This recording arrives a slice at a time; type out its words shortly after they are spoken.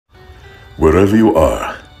Wherever you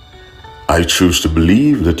are, I choose to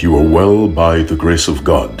believe that you are well by the grace of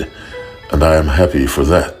God, and I am happy for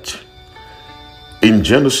that. In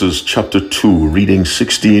Genesis chapter 2, reading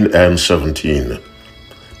 16 and 17,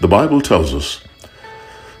 the Bible tells us,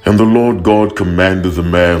 "And the Lord God commanded the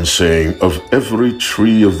man, saying, Of every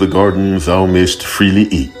tree of the garden thou mayst freely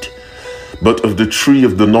eat, but of the tree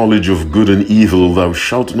of the knowledge of good and evil thou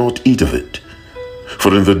shalt not eat of it.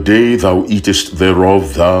 For in the day thou eatest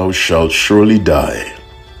thereof thou shalt surely die."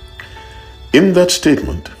 In that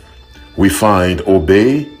statement, we find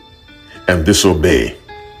obey and disobey,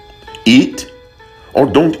 eat or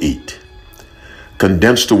don't eat.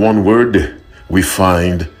 Condensed to one word, we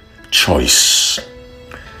find choice.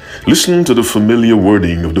 Listen to the familiar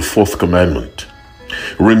wording of the fourth commandment.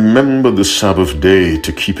 Remember the Sabbath day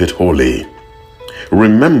to keep it holy.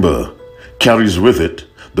 Remember carries with it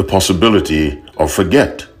the possibility of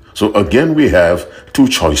forget. So again, we have two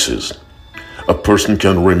choices. A person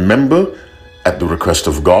can remember at the request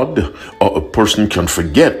of God, or a person can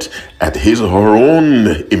forget at his or her own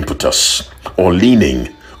impetus, or leaning,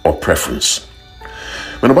 or preference.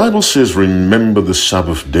 When the Bible says, remember the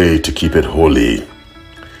Sabbath day to keep it holy,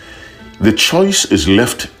 the choice is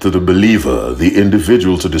left to the believer, the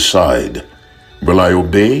individual, to decide, will I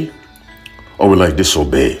obey or will I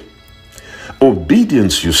disobey?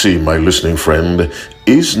 Obedience, you see, my listening friend,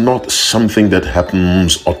 is not something that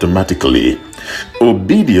happens automatically.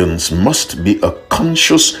 Obedience must be a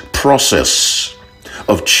conscious process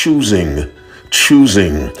of choosing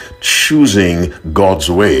God's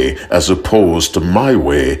way as opposed to my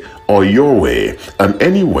way or your way. And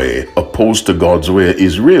any way opposed to God's way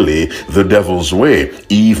is really the devil's way,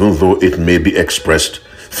 even though it may be expressed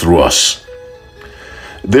through us.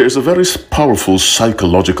 There is a very powerful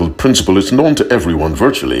psychological principle. It's known to everyone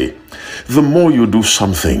virtually. The more you do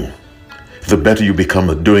something, the better you become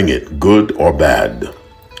at doing it, good or bad.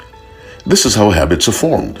 This is how habits are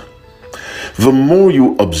formed. The more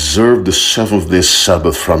you observe the seventh-day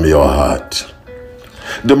Sabbath from your heart,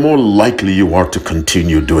 the more likely you are to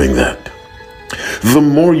continue doing that. The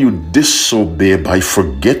more you disobey by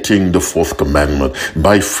forgetting the fourth commandment,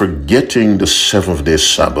 by forgetting the seventh-day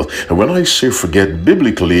Sabbath. And when I say forget,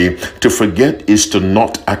 biblically, to forget is to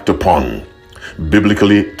not act upon.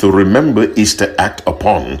 Biblically, to remember is to act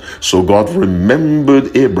upon. So God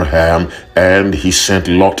remembered Abraham, and he sent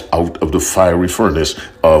Lot out of the fiery furnace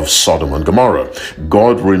of Sodom and Gomorrah.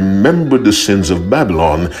 God remembered the sins of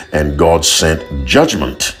Babylon, and God sent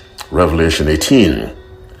judgment. Revelation 18.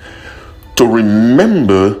 To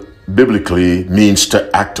remember biblically means to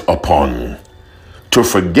act upon. To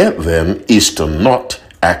forget then is to not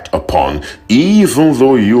act upon. Even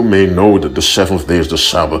though you may know that the seventh day is the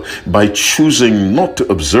Sabbath, by choosing not to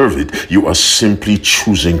observe it, you are simply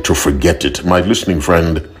choosing to forget it. My listening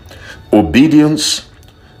friend, obedience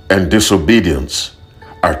and disobedience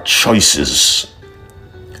are choices.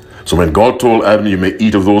 So when God told Adam, you may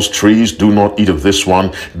eat of those trees, do not eat of this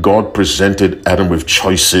one, God presented Adam with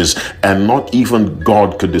choices, and not even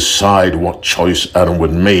God could decide what choice Adam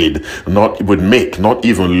would make. Not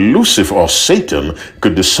even Lucifer or Satan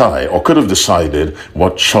could decide or could have decided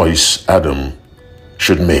what choice Adam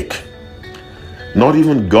should make. Not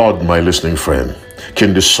even God, my listening friend,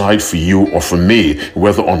 can decide for you or for me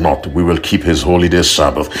whether or not we will keep his holy day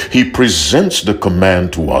Sabbath. He presents the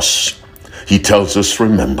command to us. He tells us,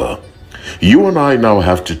 remember. You and I now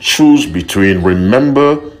have to choose between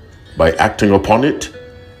remember by acting upon it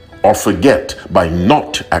or forget by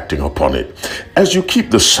not acting upon it. As you keep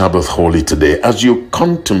the Sabbath holy today, as you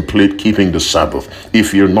contemplate keeping the Sabbath,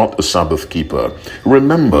 if you're not a Sabbath keeper,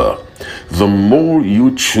 remember, the more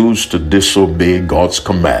you choose to disobey God's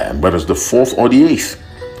command, whether it's the fourth or the eighth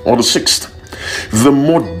or the sixth, the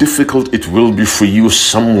more difficult it will be for you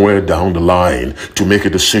somewhere down the line to make a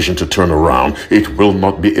decision to turn around. It will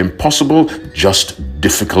not be impossible, just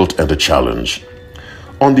difficult and a challenge.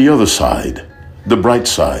 On the other side, the bright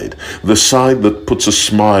side, the side that puts a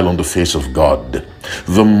smile on the face of God,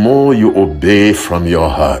 the more you obey from your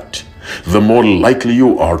heart, the more likely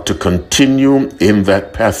you are to continue in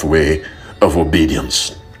that pathway of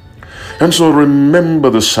obedience. And so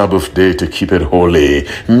remember the Sabbath day to keep it holy.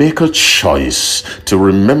 Make a choice. To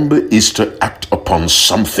remember is to act upon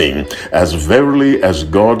something. As verily as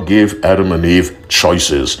God gave Adam and Eve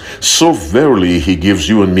choices, so verily he gives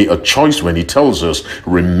you and me a choice when he tells us,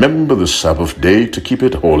 remember the Sabbath day to keep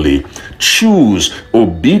it holy. Choose.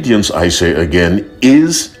 Obedience, I say again,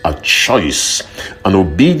 is a choice. An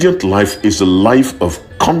obedient life is a life of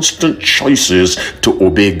constant choices to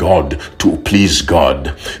obey God, to please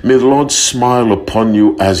God. May the Lord smile upon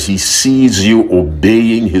you as he sees you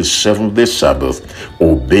obeying his seventh-day Sabbath,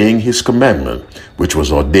 obeying his commandment, which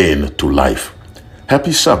was ordained to life.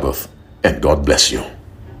 Happy Sabbath, and God bless you.